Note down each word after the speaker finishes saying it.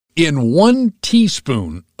In 1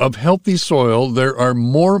 teaspoon of healthy soil, there are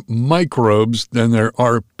more microbes than there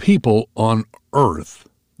are people on Earth.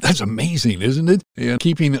 That's amazing, isn't it? And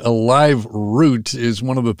keeping a live root is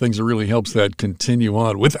one of the things that really helps that continue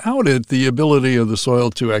on. Without it, the ability of the soil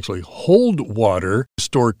to actually hold water,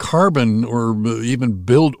 store carbon, or even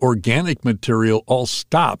build organic material all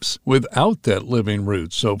stops without that living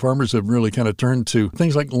root. So farmers have really kind of turned to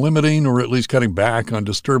things like limiting or at least cutting back on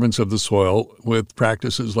disturbance of the soil with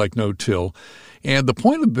practices like no-till. And the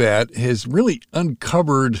point of that has really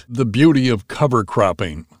uncovered the beauty of cover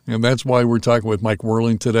cropping. And that's why we're talking with Mike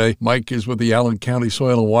Worling today. Mike is with the Allen County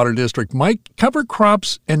Soil and Water District. Mike, cover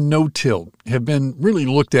crops and no-till have been really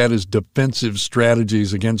looked at as defensive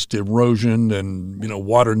strategies against erosion and,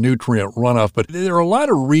 water nutrient runoff. But there are a lot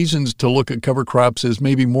of reasons to look at cover crops as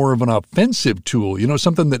maybe more of an offensive tool,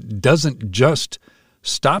 something that doesn't just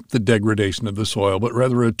stop the degradation of the soil, but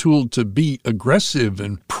rather a tool to be aggressive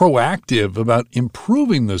and proactive about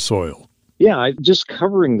improving the soil. Yeah, just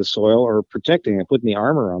covering the soil or protecting it, putting the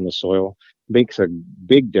armor on the soil makes a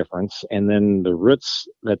big difference. And then the roots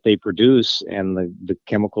that they produce and the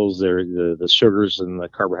chemicals, the sugars and the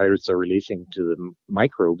carbohydrates they're releasing to the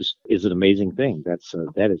microbes is an amazing thing.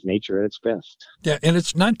 That is nature at its best. Yeah, and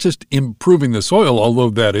it's not just improving the soil, although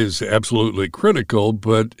that is absolutely critical,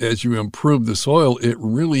 but as you improve the soil, it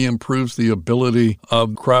really improves the ability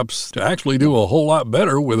of crops to actually do a whole lot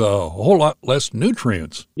better with a whole lot less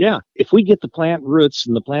nutrients. Yeah, if we get the plant roots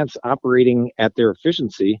and the plants operating at their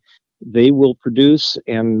efficiency, they will produce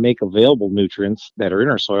and make available nutrients that are in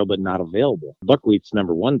our soil but not available. Buckwheat's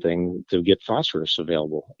number one thing to get phosphorus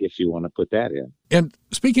available if you want to put that in. And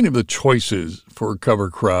speaking of the choices for cover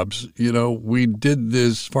crops, we did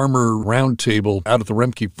this farmer roundtable out at the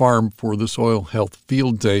Remke farm for the Soil Health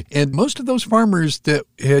Field Day. And most of those farmers that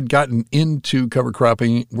had gotten into cover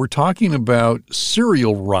cropping were talking about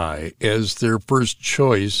cereal rye as their first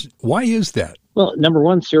choice. Why is that? Well, number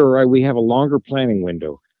one, cereal rye, we have a longer planting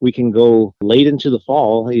window. We can go late into the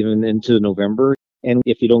fall, even into November. And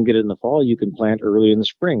if you don't get it in the fall, you can plant early in the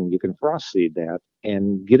spring. You can frost seed that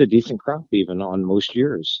and get a decent crop even on most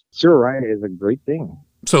years. Cereal rye is a great thing.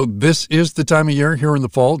 So this is the time of year here in the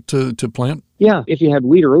fall to plant? Yeah, if you had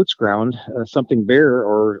wheat or oats ground, something bare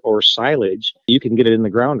or silage, you can get it in the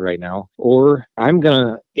ground right now. Or I'm going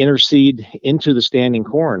to interseed into the standing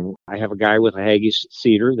corn. I have a guy with a Haggis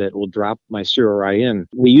seeder that will drop my cereal rye in.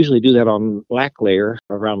 We usually do that on black layer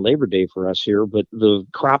around Labor Day for us here, but the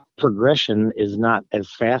crop progression is not as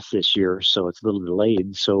fast this year, so it's a little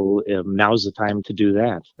delayed. So now's the time to do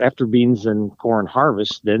that. After beans and corn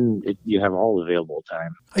harvest, then you have all available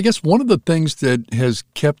time. I guess one of the things that has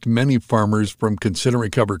kept many farmers from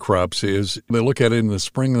considering cover crops is they look at it in the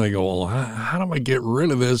spring and they go, well, how do I get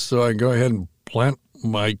rid of this so I go ahead and plant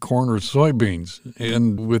my corn or soybeans?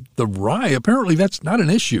 And with the rye, apparently that's not an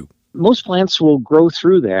issue. Most plants will grow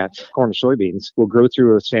through that. Corn or soybeans will grow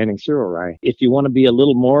through a standing cereal rye. If you want to be a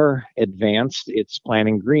little more advanced, it's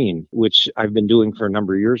planting green, which I've been doing for a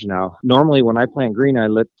number of years now. Normally, when I plant green, I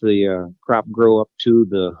let the crop grow up to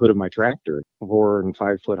the hood of my tractor, 4 and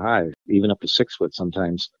 5 foot high, even up to 6 foot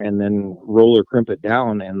sometimes, and then roller crimp it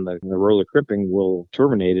down, and the roller crimping will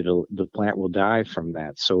terminate it. The plant will die from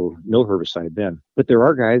that, so no herbicide then. But there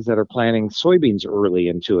are guys that are planting soybeans early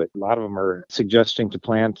into it. A lot of them are suggesting to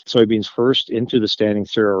plant soybeans first into the standing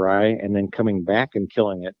cereal rye and then coming back and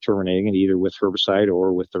killing it, terminating it either with herbicide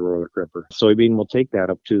or with the roller crimper. Soybean will take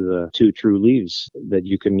that up to the 2 true leaves that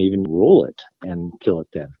you can even roll it and kill it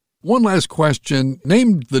then. One last question.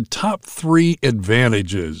 Name the top 3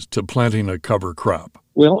 advantages to planting a cover crop.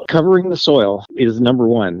 Well, covering the soil is number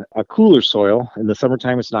one. A cooler soil, in the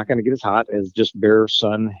summertime, it's not going to get as hot as just bare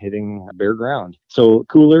sun hitting bare ground. So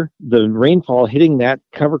cooler, the rainfall hitting that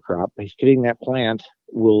cover crop, hitting that plant,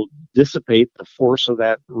 will dissipate the force of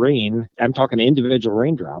that rain. I'm talking individual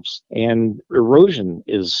raindrops, and erosion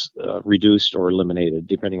is reduced or eliminated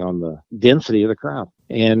depending on the density of the crop.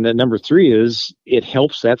 And number 3 is it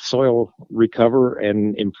helps that soil recover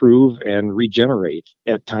and improve and regenerate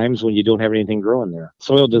at times when you don't have anything growing there.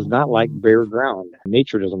 Soil does not like bare ground.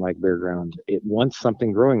 Nature doesn't like bare ground. It wants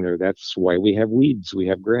something growing there. That's why we have weeds, we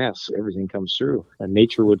have grass, everything comes through. And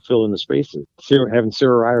nature would fill in the spaces. Having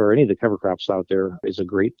cereal rye or any of the cover crops out there is a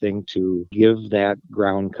great thing to give that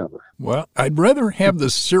ground cover. Well, I'd rather have the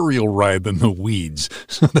cereal rye than the weeds,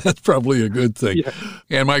 so that's probably a good thing. Yeah.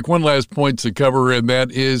 And Mike, one last point to cover, and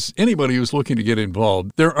that is anybody who's looking to get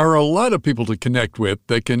involved. There are a lot of people to connect with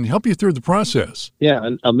that can help you through the process. Yeah,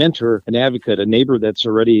 a mentor, an advocate, a neighbor that's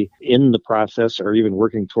already in the process or even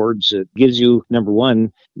working towards it gives you, number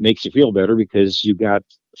one, makes you feel better because you got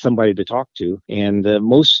somebody to talk to. And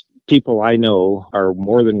most people I know are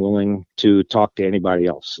more than willing to talk to anybody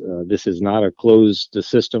else. This is not a closed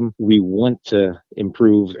system. We want to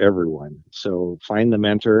improve everyone. So find the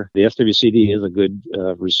mentor. The SWCD is a good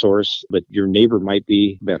resource, but your neighbor might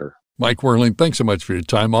be better. Mike Werling, thanks so much for your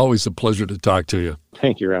time. Always a pleasure to talk to you.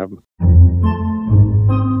 Thank you, Rob.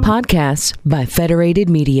 Podcasts by Federated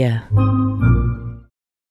Media.